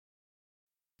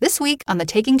This week on the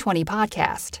Taking 20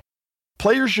 podcast.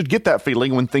 Players should get that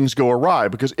feeling when things go awry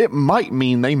because it might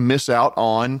mean they miss out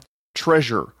on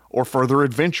treasure or further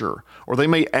adventure, or they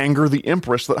may anger the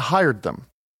empress that hired them.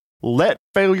 Let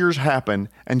failures happen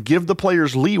and give the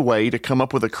players leeway to come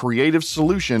up with a creative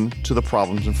solution to the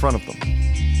problems in front of them.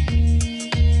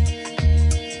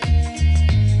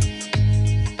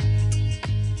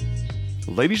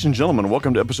 Ladies and gentlemen,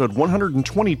 welcome to episode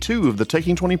 122 of the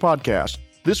Taking 20 podcast.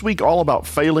 This week all about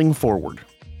failing forward.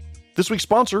 This week's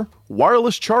sponsor,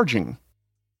 Wireless Charging.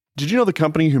 Did you know the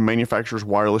company who manufactures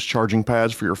wireless charging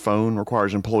pads for your phone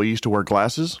requires employees to wear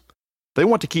glasses? They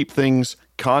want to keep things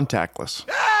contactless.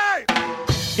 Hey!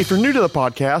 If you're new to the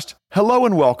podcast, hello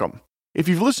and welcome. If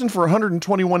you've listened for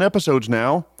 121 episodes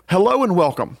now, hello and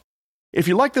welcome. If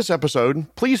you like this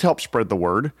episode, please help spread the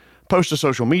word. Post to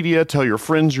social media, tell your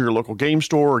friends or your local game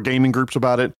store or gaming groups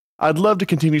about it. I'd love to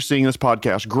continue seeing this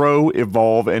podcast grow,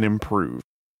 evolve, and improve.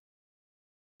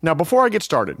 Now, before I get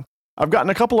started, I've gotten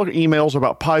a couple of emails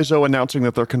about Paizo announcing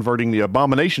that they're converting the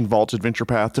Abomination Vaults Adventure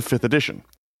Path to 5th edition.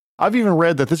 I've even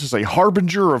read that this is a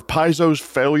harbinger of Paizo's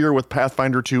failure with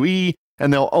Pathfinder 2e,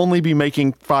 and they'll only be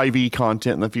making 5e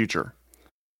content in the future.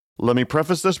 Let me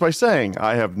preface this by saying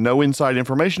I have no inside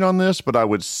information on this, but I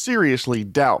would seriously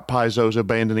doubt Paizo's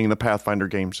abandoning the Pathfinder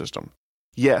game system.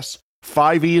 Yes,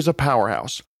 5e is a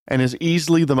powerhouse, and is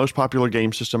easily the most popular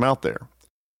game system out there.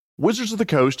 Wizards of the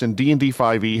Coast and D&D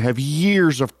 5e have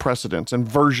years of precedence and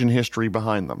version history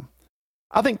behind them.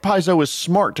 I think Paizo is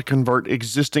smart to convert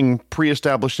existing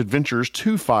pre-established adventures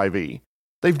to 5e.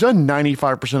 They've done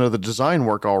 95% of the design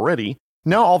work already.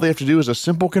 Now all they have to do is a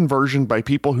simple conversion by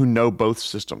people who know both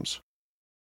systems.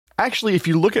 Actually, if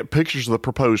you look at pictures of the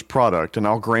proposed product, and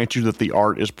I'll grant you that the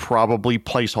art is probably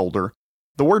placeholder,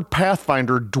 the word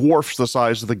Pathfinder dwarfs the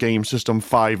size of the game system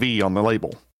 5e on the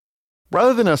label.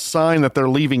 Rather than a sign that they're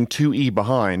leaving 2e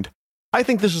behind, I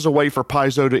think this is a way for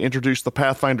Paizo to introduce the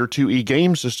Pathfinder 2e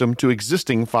game system to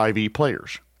existing 5e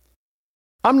players.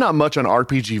 I'm not much on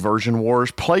RPG version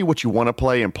wars. Play what you want to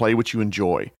play and play what you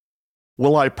enjoy.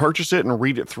 Will I purchase it and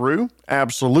read it through?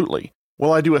 Absolutely.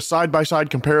 Will I do a side-by-side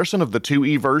comparison of the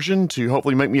 2e version to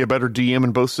hopefully make me a better DM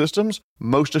in both systems?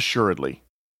 Most assuredly.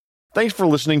 Thanks for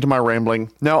listening to my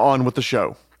rambling. Now on with the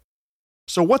show.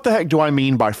 So what the heck do I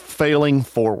mean by failing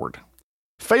forward?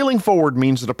 Failing forward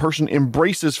means that a person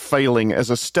embraces failing as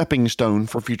a stepping stone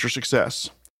for future success.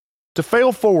 To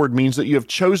fail forward means that you have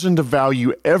chosen to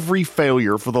value every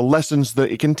failure for the lessons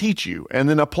that it can teach you, and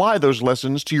then apply those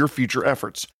lessons to your future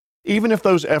efforts, even if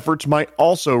those efforts might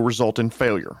also result in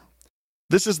failure.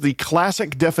 This is the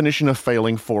classic definition of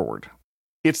failing forward.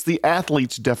 It's the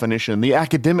athlete's definition, the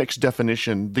academic's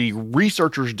definition, the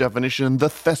researcher's definition, the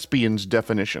thespian's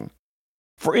definition.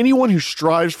 For anyone who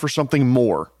strives for something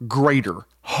more, greater,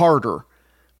 harder,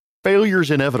 failure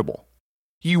is inevitable.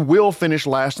 You will finish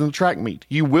last in the track meet.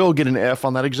 You will get an F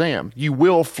on that exam. You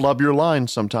will flub your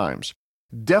lines sometimes.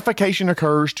 Defecation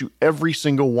occurs to every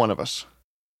single one of us.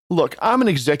 Look, I'm an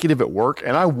executive at work,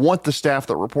 and I want the staff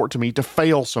that report to me to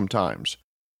fail sometimes.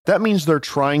 That means they're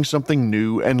trying something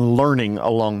new and learning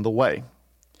along the way.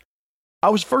 I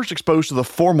was first exposed to the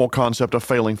formal concept of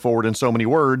failing forward in so many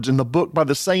words in the book by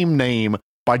the same name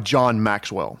by John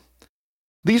Maxwell.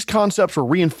 These concepts were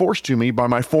reinforced to me by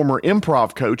my former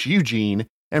improv coach, Eugene,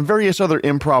 and various other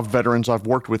improv veterans I've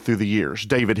worked with through the years,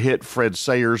 David Hitt, Fred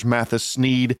Sayers, Mathis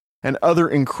Sneed, and other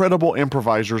incredible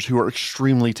improvisers who are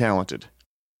extremely talented.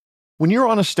 When you're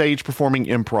on a stage performing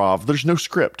improv, there's no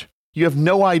script. You have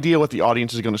no idea what the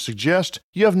audience is going to suggest.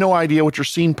 You have no idea what your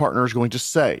scene partner is going to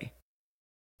say.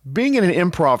 Being in an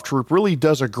improv troupe really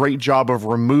does a great job of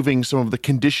removing some of the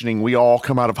conditioning we all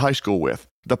come out of high school with,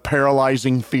 the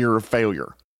paralyzing fear of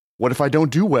failure. What if I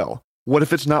don't do well? What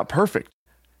if it's not perfect?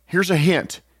 Here's a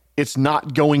hint. It's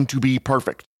not going to be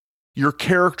perfect. Your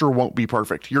character won't be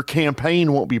perfect. Your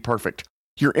campaign won't be perfect.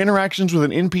 Your interactions with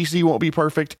an NPC won't be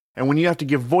perfect. And when you have to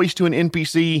give voice to an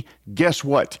NPC, guess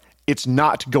what? It's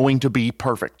not going to be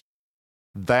perfect.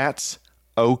 That's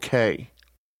okay.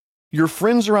 Your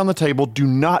friends around the table do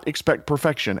not expect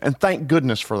perfection, and thank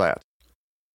goodness for that.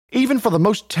 Even for the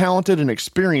most talented and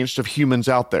experienced of humans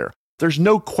out there, there's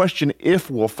no question if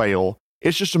we'll fail.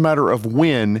 It's just a matter of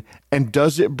when, and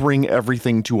does it bring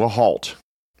everything to a halt?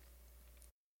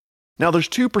 Now, there's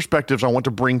two perspectives I want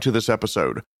to bring to this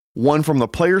episode. One from the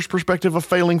player's perspective of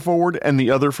failing forward, and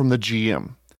the other from the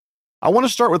GM. I want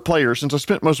to start with players since I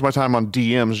spent most of my time on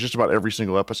DMs just about every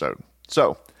single episode.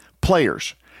 So,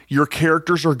 players, your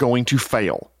characters are going to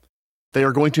fail. They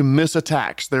are going to miss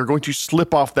attacks. They're going to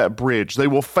slip off that bridge. They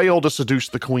will fail to seduce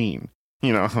the queen.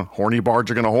 You know, horny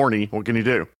bards are going to horny. What can you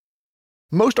do?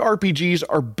 Most RPGs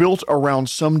are built around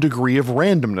some degree of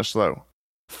randomness, though.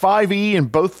 5e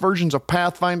and both versions of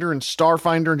Pathfinder and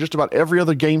Starfinder and just about every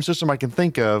other game system I can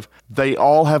think of, they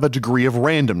all have a degree of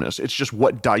randomness. It's just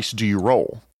what dice do you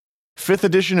roll. 5th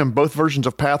edition and both versions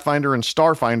of Pathfinder and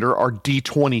Starfinder are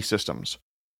D20 systems.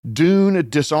 Dune,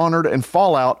 Dishonored, and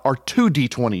Fallout are 2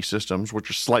 D20 systems, which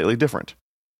are slightly different.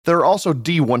 There are also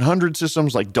D100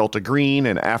 systems like Delta Green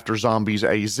and After Zombies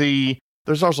AZ.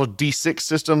 There's also D6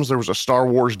 systems. There was a Star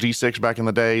Wars D6 back in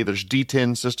the day. There's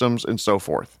D10 systems and so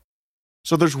forth.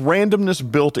 So there's randomness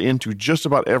built into just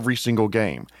about every single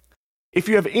game. If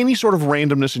you have any sort of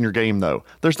randomness in your game, though,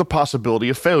 there's the possibility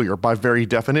of failure by very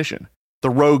definition.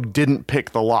 The rogue didn't pick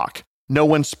the lock. No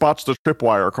one spots the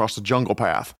tripwire across the jungle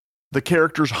path. The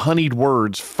character's honeyed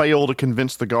words fail to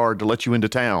convince the guard to let you into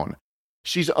town.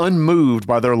 She's unmoved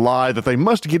by their lie that they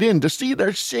must get in to see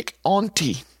their sick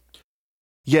auntie.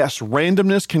 Yes,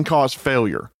 randomness can cause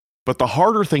failure, but the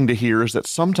harder thing to hear is that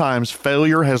sometimes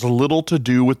failure has little to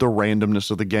do with the randomness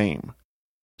of the game.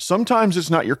 Sometimes it's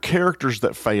not your characters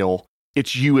that fail,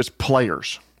 it's you as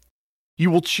players. You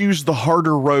will choose the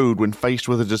harder road when faced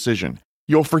with a decision.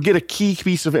 You'll forget a key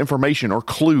piece of information or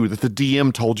clue that the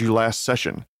DM told you last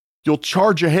session. You'll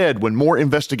charge ahead when more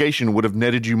investigation would have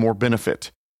netted you more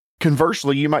benefit.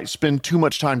 Conversely, you might spend too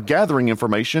much time gathering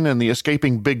information and the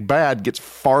escaping big bad gets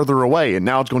farther away and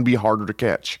now it's going to be harder to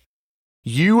catch.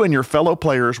 You and your fellow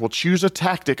players will choose a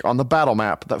tactic on the battle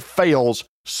map that fails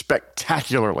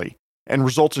spectacularly and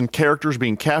results in characters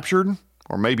being captured,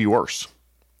 or maybe worse.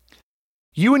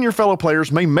 You and your fellow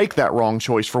players may make that wrong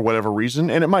choice for whatever reason,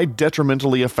 and it might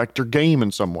detrimentally affect your game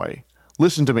in some way.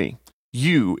 Listen to me.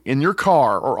 You, in your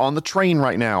car or on the train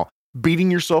right now,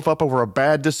 beating yourself up over a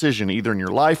bad decision either in your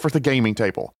life or at the gaming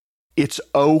table. It's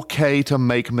okay to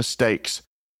make mistakes.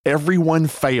 Everyone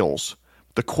fails.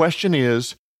 The question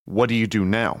is, what do you do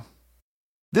now?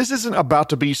 This isn't about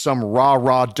to be some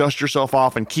rah-rah, dust yourself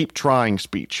off and keep trying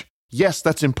speech. Yes,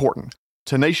 that's important.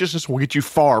 Tenaciousness will get you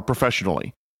far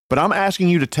professionally. But I'm asking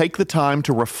you to take the time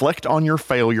to reflect on your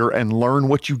failure and learn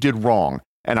what you did wrong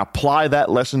and apply that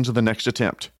lesson to the next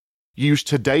attempt. Use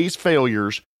today's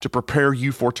failures to prepare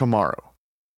you for tomorrow.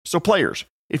 So players,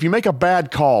 if you make a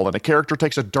bad call and a character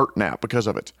takes a dirt nap because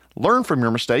of it, learn from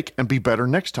your mistake and be better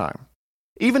next time.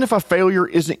 Even if a failure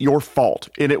isn't your fault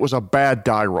and it was a bad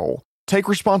die roll, take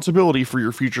responsibility for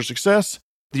your future success.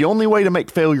 The only way to make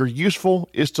failure useful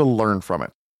is to learn from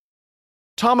it.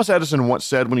 Thomas Edison once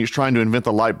said when he was trying to invent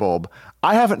the light bulb,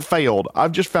 "I haven't failed,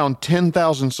 I've just found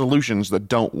 10,000 solutions that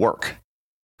don't work."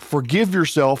 Forgive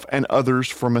yourself and others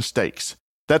for mistakes.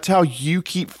 That's how you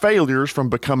keep failures from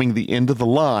becoming the end of the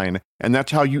line, and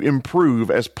that's how you improve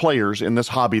as players in this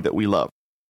hobby that we love.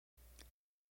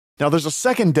 Now, there's a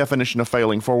second definition of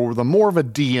failing forward with a more of a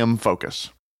DM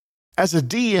focus. As a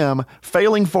DM,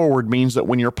 failing forward means that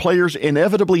when your players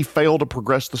inevitably fail to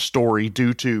progress the story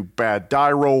due to bad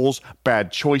die rolls,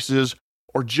 bad choices,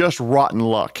 or just rotten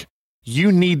luck,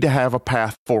 you need to have a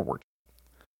path forward.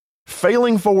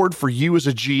 Failing forward for you as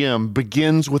a GM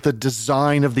begins with the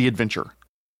design of the adventure.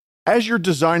 As you're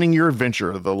designing your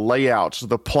adventure, the layouts,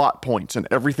 the plot points, and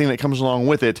everything that comes along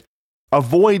with it,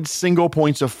 avoid single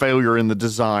points of failure in the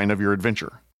design of your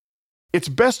adventure. It's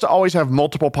best to always have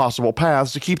multiple possible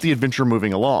paths to keep the adventure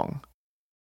moving along.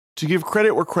 To give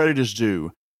credit where credit is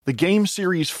due, the game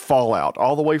series Fallout,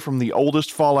 all the way from the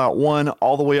oldest Fallout 1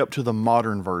 all the way up to the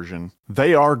modern version,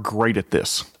 they are great at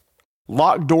this.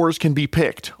 Locked doors can be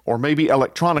picked, or maybe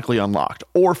electronically unlocked,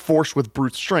 or forced with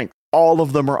brute strength. All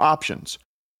of them are options.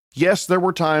 Yes, there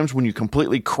were times when you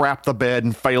completely crap the bed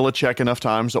and fail a check enough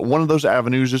times that one of those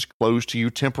avenues is closed to you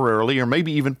temporarily or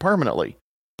maybe even permanently.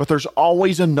 But there's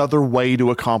always another way to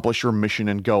accomplish your mission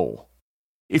and goal.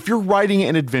 If you're writing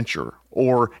an adventure,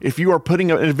 or if you are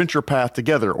putting an adventure path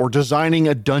together or designing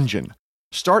a dungeon,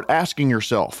 start asking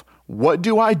yourself, what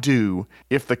do I do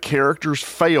if the characters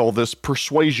fail this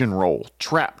persuasion roll,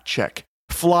 trap check,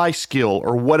 fly skill,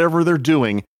 or whatever they're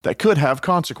doing that could have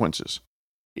consequences?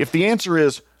 If the answer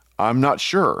is, I'm not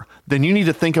sure, then you need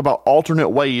to think about alternate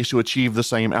ways to achieve the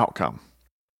same outcome.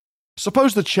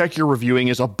 Suppose the check you're reviewing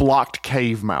is a blocked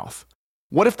cave mouth.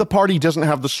 What if the party doesn't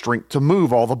have the strength to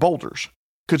move all the boulders?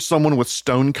 Could someone with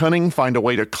stone cunning find a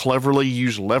way to cleverly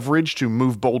use leverage to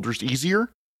move boulders easier?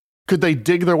 Could they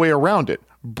dig their way around it,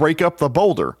 break up the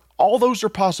boulder? All those are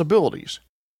possibilities.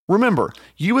 Remember,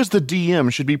 you as the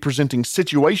DM should be presenting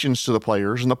situations to the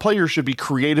players, and the players should be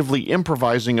creatively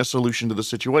improvising a solution to the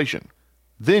situation.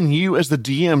 Then you as the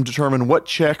DM determine what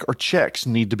check or checks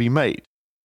need to be made.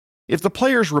 If the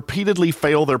players repeatedly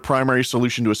fail their primary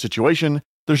solution to a situation,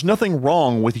 there's nothing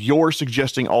wrong with your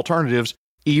suggesting alternatives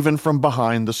even from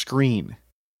behind the screen.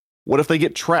 What if they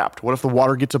get trapped? What if the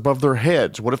water gets above their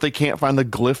heads? What if they can't find the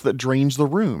glyph that drains the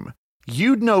room?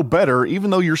 You'd know better, even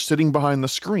though you're sitting behind the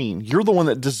screen. You're the one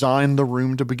that designed the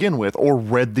room to begin with, or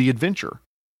read the adventure.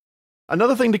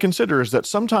 Another thing to consider is that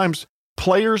sometimes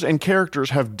players and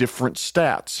characters have different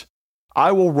stats.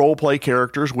 I will roleplay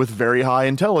characters with very high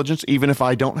intelligence, even if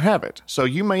I don't have it. So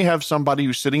you may have somebody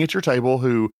who's sitting at your table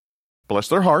who, bless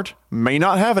their heart, may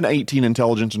not have an 18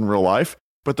 intelligence in real life,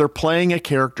 but they're playing a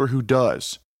character who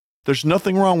does. There's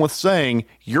nothing wrong with saying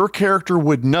your character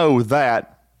would know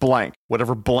that blank,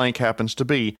 whatever blank happens to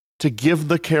be, to give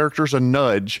the characters a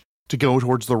nudge to go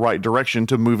towards the right direction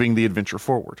to moving the adventure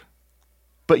forward.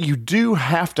 But you do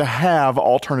have to have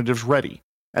alternatives ready.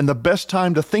 And the best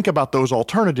time to think about those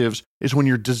alternatives is when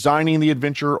you're designing the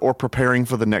adventure or preparing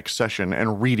for the next session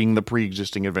and reading the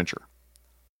pre-existing adventure.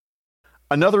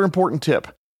 Another important tip,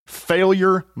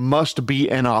 failure must be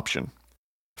an option.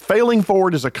 Failing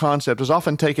forward as a concept is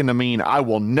often taken to mean I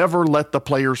will never let the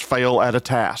players fail at a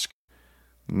task.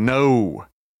 No.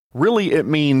 Really, it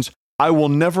means I will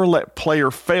never let player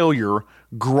failure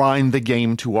grind the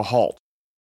game to a halt.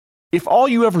 If all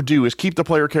you ever do is keep the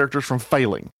player characters from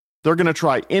failing, they're going to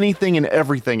try anything and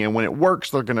everything, and when it works,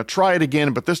 they're going to try it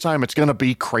again, but this time it's going to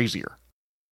be crazier.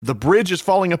 The bridge is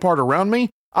falling apart around me.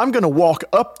 I'm going to walk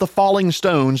up the falling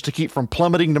stones to keep from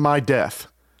plummeting to my death.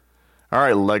 All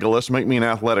right, Legolas, make me an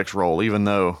athletics roll, even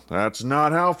though that's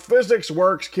not how physics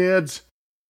works, kids.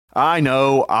 I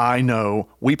know.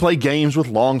 We play games with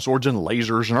longswords and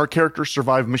lasers, and our characters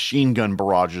survive machine gun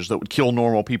barrages that would kill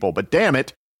normal people, but damn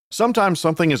it, sometimes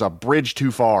something is a bridge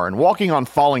too far, and walking on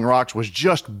falling rocks was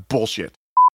just bullshit.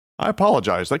 I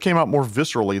apologize, that came out more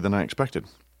viscerally than I expected.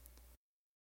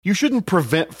 You shouldn't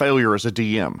prevent failure as a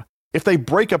DM. If they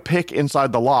break a pick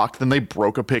inside the lock, then they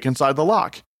broke a pick inside the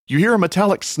lock. You hear a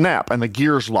metallic snap and the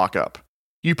gears lock up.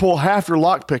 You pull half your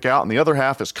lockpick out and the other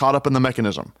half is caught up in the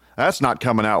mechanism. That's not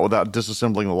coming out without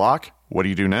disassembling the lock. What do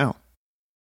you do now?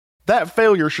 That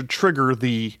failure should trigger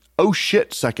the oh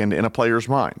shit second in a player's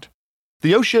mind.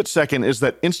 The oh shit second is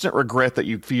that instant regret that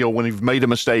you feel when you've made a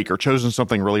mistake or chosen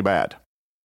something really bad.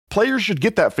 Players should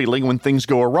get that feeling when things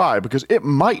go awry because it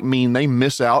might mean they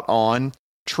miss out on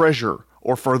treasure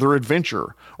or further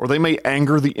adventure, or they may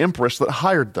anger the Empress that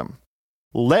hired them.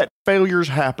 Let failures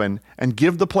happen and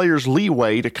give the players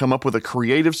leeway to come up with a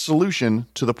creative solution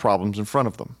to the problems in front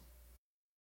of them.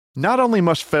 Not only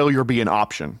must failure be an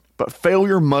option, but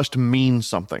failure must mean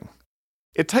something.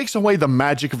 It takes away the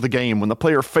magic of the game when the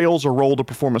player fails a roll to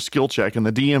perform a skill check and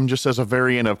the DM just says a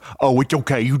variant of, oh, it's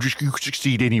okay, you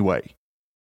succeed anyway.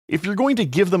 If you're going to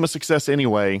give them a success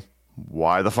anyway,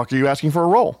 why the fuck are you asking for a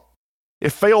roll?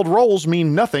 If failed rolls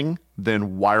mean nothing,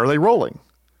 then why are they rolling?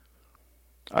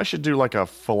 I should do like a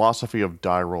philosophy of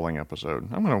die rolling episode.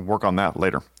 I'm going to work on that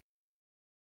later.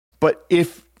 But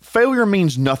if failure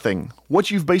means nothing, what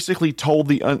you've basically told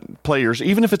the players,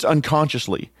 even if it's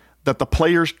unconsciously, that the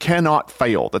players cannot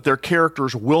fail, that their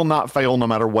characters will not fail no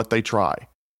matter what they try.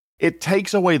 It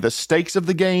takes away the stakes of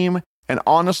the game and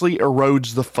honestly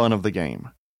erodes the fun of the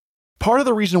game. Part of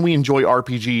the reason we enjoy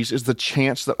RPGs is the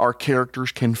chance that our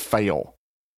characters can fail.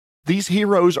 These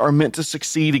heroes are meant to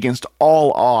succeed against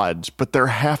all odds, but there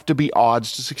have to be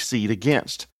odds to succeed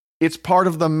against. It's part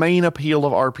of the main appeal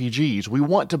of RPGs. We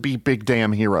want to be big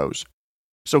damn heroes.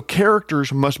 So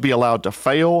characters must be allowed to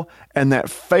fail, and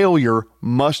that failure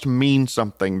must mean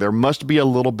something. There must be a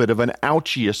little bit of an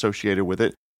ouchie associated with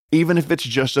it, even if it's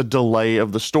just a delay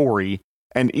of the story,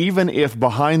 and even if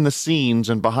behind the scenes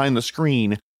and behind the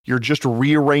screen, you're just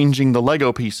rearranging the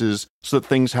Lego pieces so that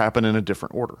things happen in a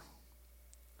different order.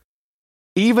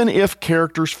 Even if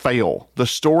characters fail, the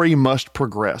story must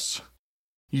progress.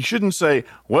 You shouldn't say,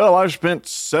 well, I've spent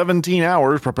 17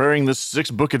 hours preparing this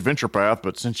 6-book adventure path,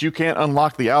 but since you can't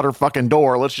unlock the outer fucking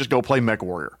door, let's just go play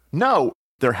MechWarrior. No,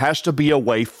 there has to be a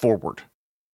way forward.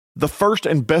 The first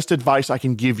and best advice I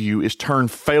can give you is turn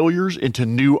failures into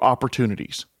new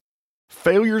opportunities.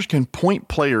 Failures can point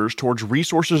players towards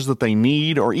resources that they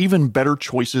need or even better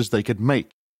choices they could make.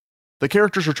 The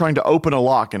characters are trying to open a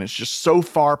lock and it's just so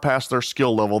far past their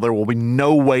skill level there will be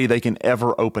no way they can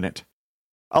ever open it.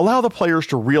 Allow the players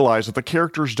to realize that the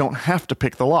characters don't have to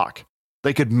pick the lock.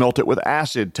 They could melt it with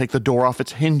acid, take the door off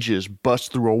its hinges,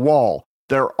 bust through a wall.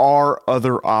 There are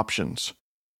other options.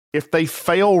 If they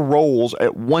fail rolls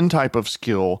at one type of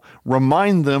skill,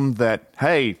 remind them that,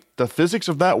 hey, the physics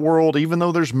of that world, even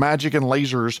though there's magic and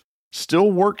lasers,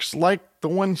 still works like the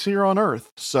ones here on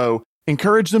Earth. So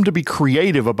encourage them to be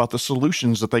creative about the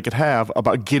solutions that they could have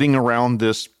about getting around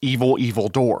this evil, evil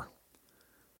door.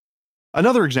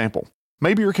 Another example,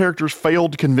 Maybe your characters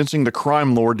failed convincing the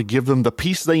crime lord to give them the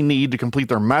piece they need to complete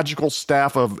their magical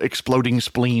staff of exploding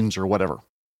spleens or whatever.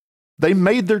 They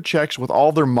made their checks with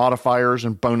all their modifiers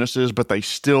and bonuses, but they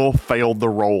still failed the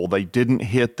roll. They didn't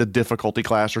hit the difficulty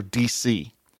class or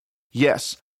DC.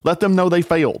 Yes, let them know they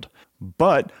failed,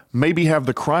 but maybe have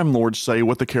the crime lord say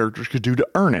what the characters could do to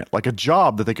earn it, like a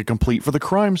job that they could complete for the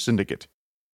crime syndicate.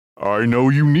 I know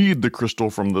you need the crystal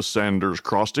from the Sanders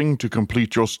Crossing to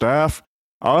complete your staff.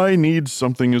 I need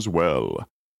something as well.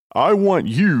 I want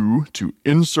you to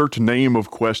insert name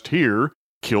of quest here,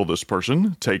 kill this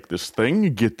person, take this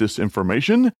thing, get this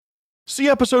information. See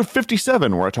episode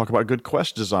 57 where I talk about good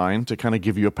quest design to kind of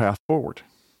give you a path forward.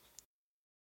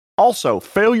 Also,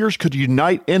 failures could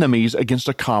unite enemies against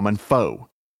a common foe.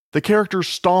 The characters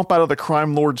stomp out of the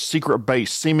crime lord's secret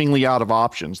base seemingly out of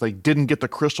options. They didn't get the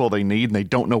crystal they need and they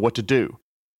don't know what to do.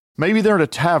 Maybe they're at a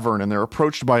tavern and they're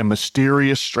approached by a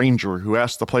mysterious stranger who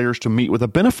asks the players to meet with a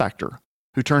benefactor,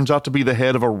 who turns out to be the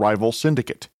head of a rival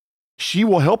syndicate. She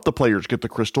will help the players get the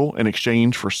crystal in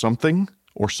exchange for something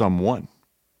or someone.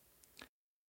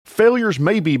 Failures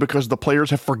may be because the players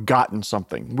have forgotten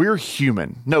something. We're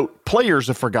human. Note, players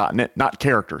have forgotten it, not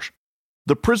characters.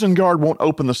 The prison guard won't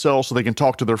open the cell so they can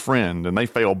talk to their friend, and they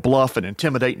fail bluff and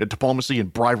intimidate and diplomacy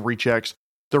and bribery checks.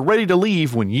 They're ready to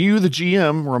leave when you, the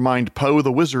GM, remind Poe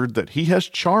the wizard that he has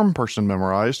Charm Person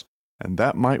memorized, and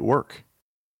that might work.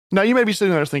 Now, you may be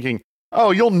sitting there thinking,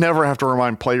 oh, you'll never have to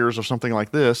remind players of something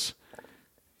like this.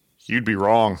 You'd be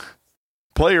wrong.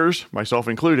 Players, myself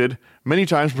included, many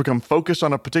times become focused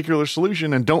on a particular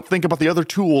solution and don't think about the other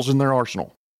tools in their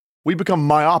arsenal. We become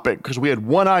myopic because we had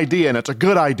one idea and it's a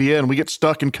good idea and we get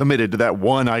stuck and committed to that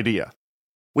one idea.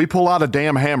 We pull out a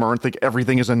damn hammer and think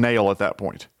everything is a nail at that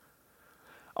point.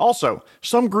 Also,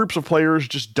 some groups of players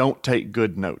just don't take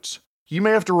good notes. You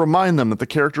may have to remind them that the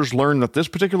characters learn that this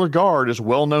particular guard is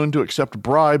well known to accept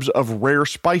bribes of rare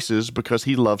spices because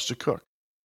he loves to cook.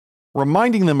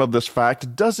 Reminding them of this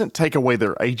fact doesn't take away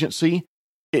their agency.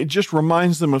 It just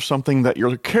reminds them of something that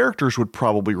your characters would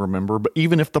probably remember, but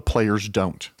even if the players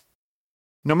don't.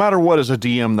 No matter what, as a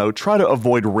DM, though, try to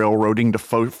avoid railroading to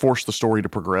force the story to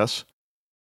progress.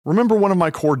 Remember one of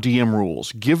my core DM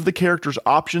rules. Give the characters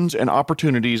options and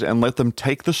opportunities and let them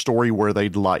take the story where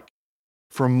they'd like.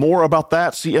 For more about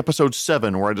that, see episode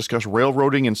 7 where I discuss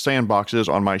railroading and sandboxes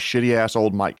on my shitty-ass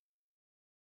old mic.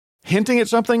 Hinting at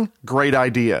something? Great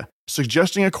idea.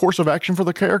 Suggesting a course of action for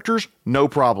the characters? No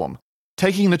problem.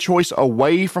 Taking the choice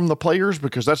away from the players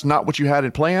because that's not what you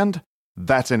had planned?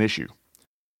 That's an issue.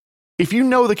 If you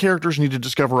know the characters need to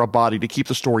discover a body to keep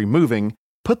the story moving,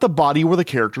 put the body where the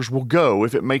characters will go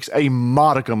if it makes a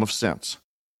modicum of sense.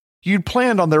 You'd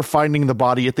planned on their finding the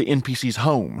body at the NPC's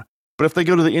home, but if they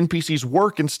go to the NPC's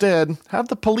work instead, have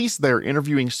the police there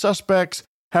interviewing suspects,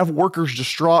 have workers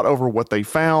distraught over what they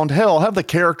found, hell, have the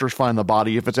characters find the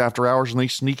body if it's after hours and they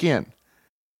sneak in.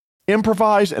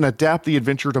 Improvise and adapt the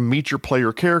adventure to meet your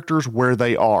player characters where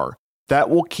they are. That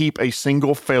will keep a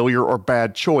single failure or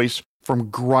bad choice from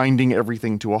grinding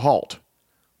everything to a halt.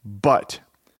 But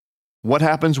what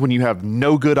happens when you have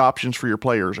no good options for your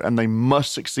players and they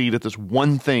must succeed at this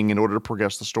one thing in order to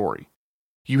progress the story?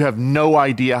 You have no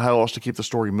idea how else to keep the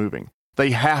story moving. They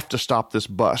have to stop this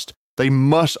bust. They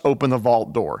must open the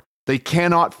vault door. They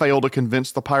cannot fail to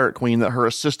convince the Pirate Queen that her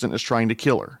assistant is trying to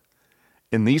kill her.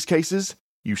 In these cases,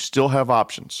 you still have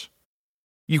options.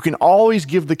 You can always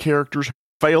give the characters who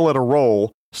fail at a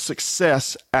roll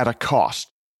success at a cost.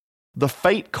 The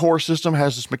Fate core system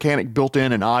has this mechanic built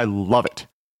in and I love it.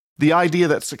 The idea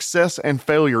that success and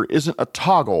failure isn't a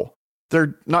toggle.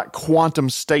 They're not quantum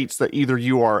states that either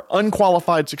you are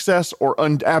unqualified success or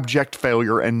abject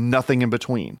failure and nothing in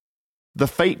between. The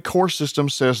Fate core system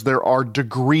says there are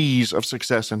degrees of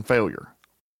success and failure.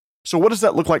 So what does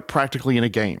that look like practically in a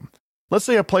game? Let's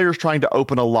say a player is trying to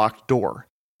open a locked door.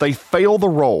 They fail the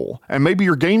roll, and maybe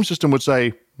your game system would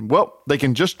say, well, they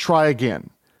can just try again.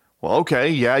 Well, okay,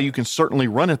 yeah, you can certainly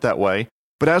run it that way,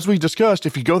 but as we discussed,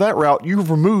 if you go that route,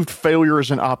 you've removed failure as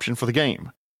an option for the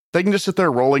game. They can just sit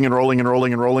there rolling and rolling and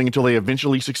rolling and rolling until they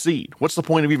eventually succeed. What's the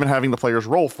point of even having the players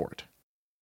roll for it?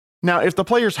 Now, if the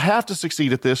players have to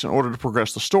succeed at this in order to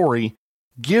progress the story,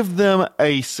 give them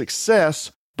a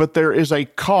success, but there is a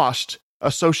cost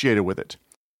associated with it.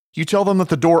 You tell them that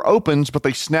the door opens, but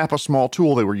they snap a small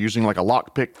tool they were using, like a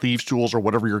lockpick, thieves' tools, or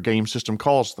whatever your game system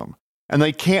calls them. And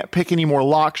they can't pick any more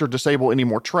locks or disable any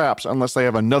more traps unless they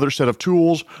have another set of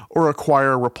tools or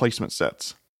acquire replacement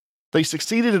sets. They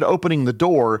succeeded at opening the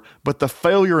door, but the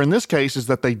failure in this case is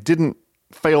that they didn't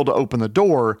fail to open the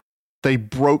door, they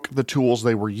broke the tools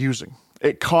they were using.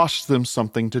 It costs them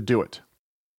something to do it.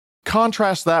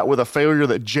 Contrast that with a failure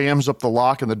that jams up the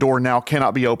lock and the door now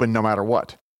cannot be opened no matter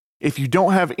what. If you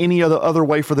don't have any other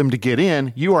way for them to get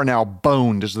in, you are now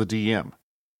boned as the DM.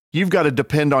 You've got to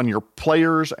depend on your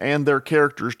players and their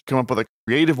characters to come up with a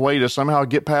creative way to somehow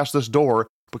get past this door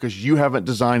because you haven't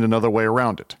designed another way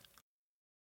around it.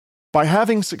 By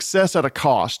having success at a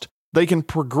cost, they can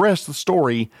progress the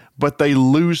story, but they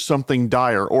lose something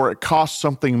dire, or it costs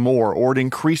something more, or it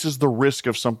increases the risk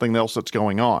of something else that's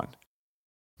going on.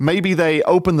 Maybe they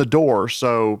open the door,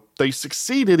 so they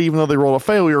succeeded even though they rolled a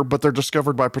failure, but they're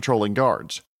discovered by patrolling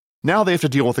guards. Now they have to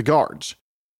deal with the guards.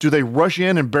 Do they rush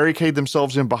in and barricade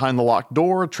themselves in behind the locked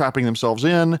door, trapping themselves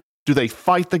in? Do they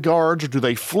fight the guards, or do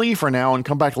they flee for now and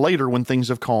come back later when things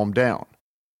have calmed down?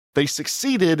 They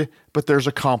succeeded, but there's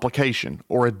a complication,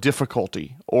 or a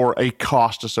difficulty, or a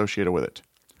cost associated with it.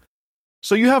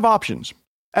 So you have options.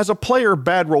 As a player,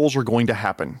 bad rolls are going to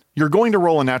happen. You're going to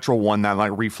roll a natural 1, that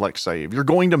like reflex save. You're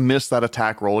going to miss that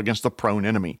attack roll against the prone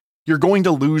enemy. You're going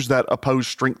to lose that opposed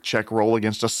strength check roll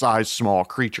against a size small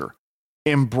creature.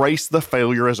 Embrace the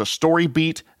failure as a story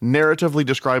beat, narratively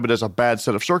describe it as a bad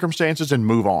set of circumstances, and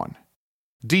move on.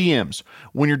 DMs,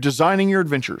 when you're designing your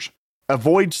adventures,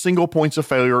 avoid single points of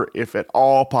failure if at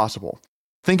all possible.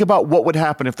 Think about what would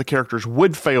happen if the characters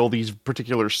would fail these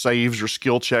particular saves or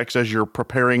skill checks as you're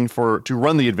preparing to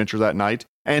run the adventure that night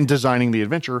and designing the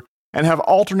adventure, and have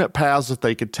alternate paths that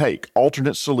they could take,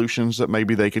 alternate solutions that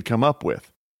maybe they could come up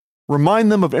with.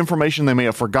 Remind them of information they may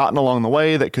have forgotten along the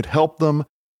way that could help them.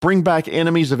 Bring back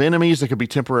enemies of enemies that could be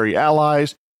temporary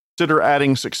allies. Consider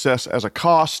adding success as a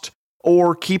cost,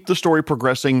 or keep the story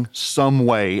progressing some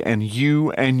way, and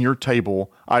you and your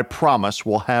table, I promise,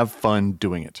 will have fun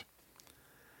doing it.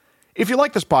 If you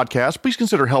like this podcast, please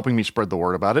consider helping me spread the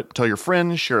word about it. Tell your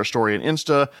friends, share a story on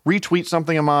Insta, retweet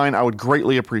something of mine. I would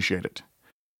greatly appreciate it.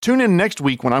 Tune in next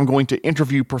week when I'm going to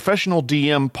interview professional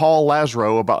DM Paul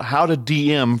Lazaro about how to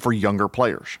DM for younger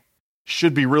players.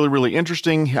 Should be really, really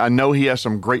interesting. I know he has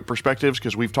some great perspectives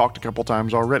because we've talked a couple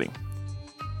times already.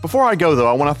 Before I go, though,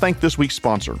 I want to thank this week's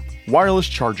sponsor, Wireless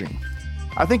Charging.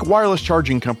 I think wireless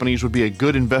charging companies would be a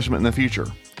good investment in the future.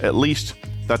 At least,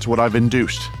 that's what I've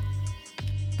induced.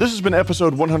 This has been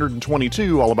episode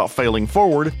 122, all about failing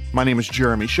forward. My name is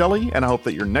Jeremy Shelley, and I hope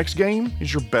that your next game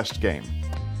is your best game.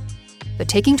 The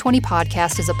Taking 20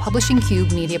 podcast is a Publishing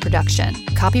Cube media production.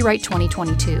 Copyright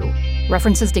 2022.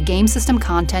 References to game system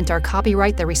content are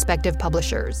copyright their respective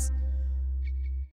publishers.